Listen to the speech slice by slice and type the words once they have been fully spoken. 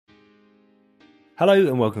Hello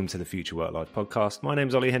and welcome to the Future Work Life podcast. My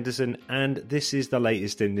name's Ollie Henderson and this is the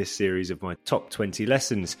latest in this series of my top 20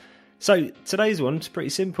 lessons. So today's one's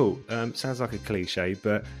pretty simple. Sounds like a cliche,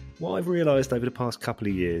 but what I've realised over the past couple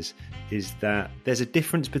of years is that there's a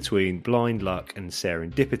difference between blind luck and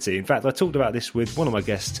serendipity. In fact, I talked about this with one of my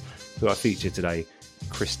guests who I featured today,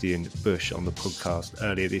 Christian Busch, on the podcast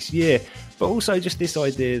earlier this year, but also just this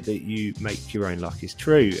idea that you make your own luck is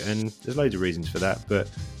true. And there's loads of reasons for that, but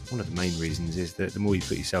one of the main reasons is that the more you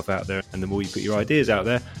put yourself out there and the more you put your ideas out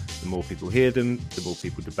there, the more people hear them, the more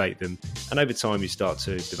people debate them, and over time you start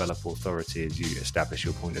to develop authority as you establish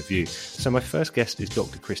your point of view. So my first guest is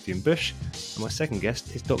Dr. Christian Busch, and my second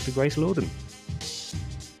guest is Dr. Grace Lordan.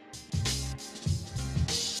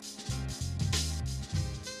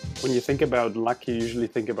 When you think about luck, you usually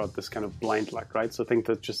think about this kind of blind luck, right? So things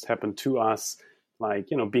that just happen to us, like,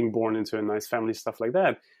 being born into a nice family, stuff like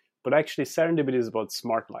that. But actually, serendipity is about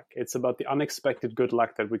smart luck. It's about the unexpected good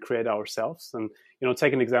luck that we create ourselves. And,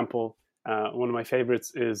 take an example. One of my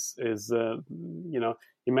favorites is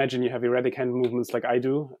imagine you have erratic hand movements like I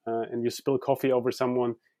do, and you spill coffee over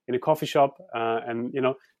someone in a coffee shop, and,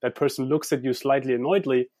 that person looks at you slightly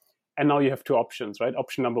annoyedly. And now you have two options, right?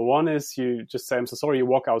 Option number one is you just say, I'm so sorry, you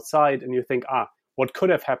walk outside and you think, what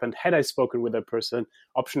could have happened had I spoken with that person?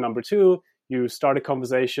 Option number two, you start a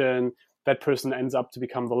conversation, that person ends up to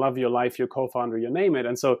become the love of your life, your co-founder, you name it.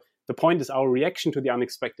 And so the point is our reaction to the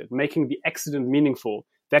unexpected, making the accident meaningful,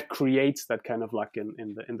 that creates that kind of luck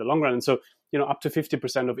in the long run. And so, up to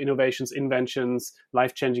 50% of innovations, inventions,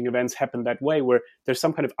 life-changing events happen that way, where there's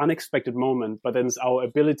some kind of unexpected moment, but then it's our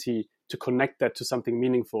ability to connect that to something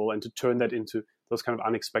meaningful and to turn that into those kind of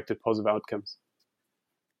unexpected positive outcomes.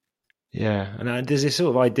 Yeah, and there's this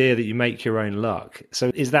sort of idea that you make your own luck.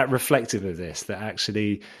 So is that reflective of this, that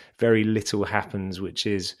actually very little happens, which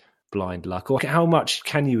is blind luck? Or how much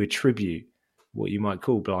can you attribute what you might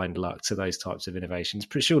call blind luck to those types of innovations?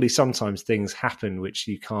 But surely sometimes things happen which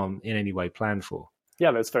you can't in any way plan for.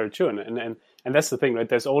 Yeah, that's very true. And that's the thing, right?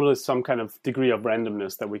 There's always some kind of degree of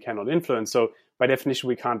randomness that we cannot influence. So by definition,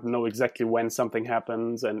 we can't know exactly when something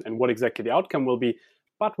happens and what exactly the outcome will be,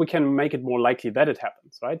 but we can make it more likely that it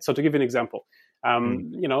happens, right? So to give you an example,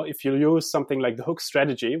 if you use something like the hook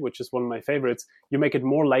strategy, which is one of my favorites, you make it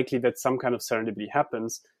more likely that some kind of serendipity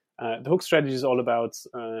happens. The hook strategy is all about,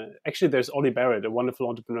 actually there's Ollie Barrett, a wonderful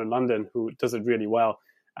entrepreneur in London who does it really well.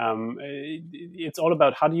 It's all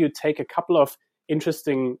about how do you take a couple of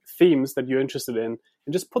interesting themes that you're interested in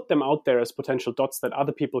and just put them out there as potential dots that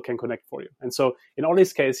other people can connect for you. And so in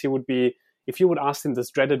Ollie's case, he would be, if you would ask him this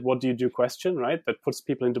dreaded what do you do question, right, that puts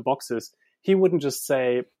people into boxes, he wouldn't just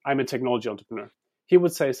say, I'm a technology entrepreneur. He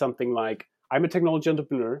would say something like, I'm a technology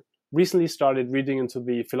entrepreneur, recently started reading into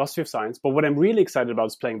the philosophy of science, but what I'm really excited about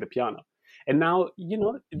is playing the piano. And now,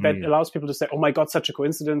 that allows people to say, oh my God, such a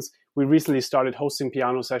coincidence. We recently started hosting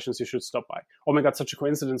piano sessions. You should stop by. Oh my God, such a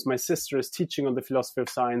coincidence. My sister is teaching on the philosophy of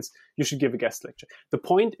science. You should give a guest lecture. The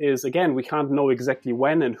point is, again, we can't know exactly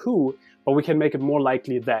when and who, but we can make it more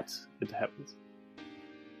likely that it happens.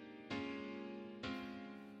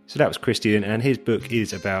 So that was Christian, and his book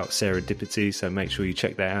is about serendipity. So make sure you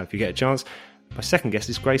check that out if you get a chance. My second guest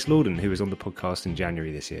is Grace Lordan, who was on the podcast in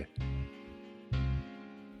January this year.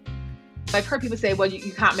 I've heard people say, well,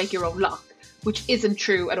 you can't make your own luck, which isn't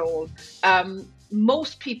true at all.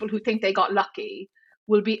 Most people who think they got lucky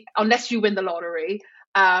will be, unless you win the lottery,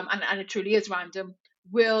 and it truly is random,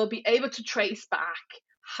 will be able to trace back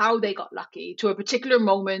how they got lucky to a particular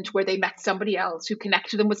moment where they met somebody else who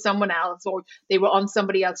connected them with someone else, or they were on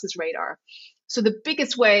somebody else's radar. So the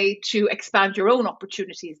biggest way to expand your own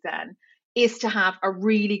opportunities then is to have a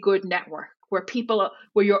really good network where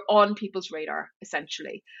you're on people's radar,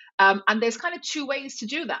 essentially. And there's kind of two ways to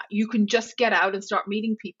do that. You can just get out and start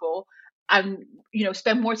meeting people and,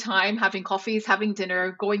 spend more time having coffees, having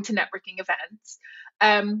dinner, going to networking events.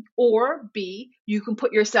 Or B, you can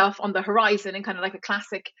put yourself on the horizon in kind of like a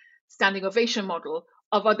classic standing ovation model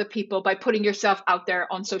of other people by putting yourself out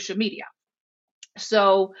there on social media.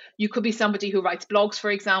 So you could be somebody who writes blogs,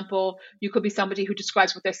 for example. You could be somebody who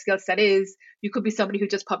describes what their skill set is. You could be somebody who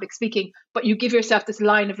does public speaking, but you give yourself this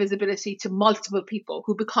line of visibility to multiple people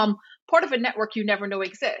who become part of a network you never know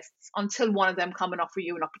exists until one of them come and offer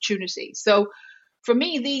you an opportunity. So for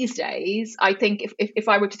me these days, I think if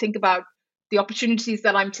I were to think about the opportunities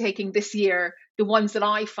that I'm taking this year, the ones that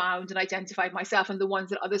I found and identified myself and the ones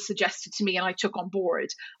that others suggested to me and I took on board,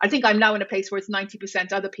 I think I'm now in a place where it's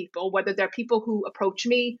 90% other people, whether they're people who approach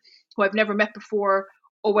me, who I've never met before,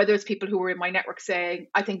 or whether it's people who are in my network saying,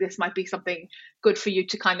 I think this might be something good for you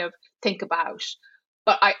to kind of think about.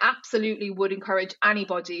 But I absolutely would encourage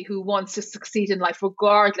anybody who wants to succeed in life,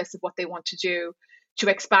 regardless of what they want to do, to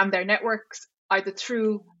expand their networks, either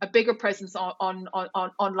through a bigger presence on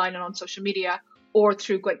online and on social media, or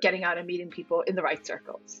through getting out and meeting people in the right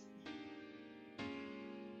circles.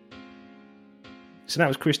 So that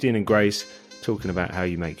was Christian and Grace talking about how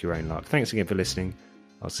you make your own luck. Thanks again for listening.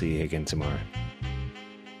 I'll see you again tomorrow.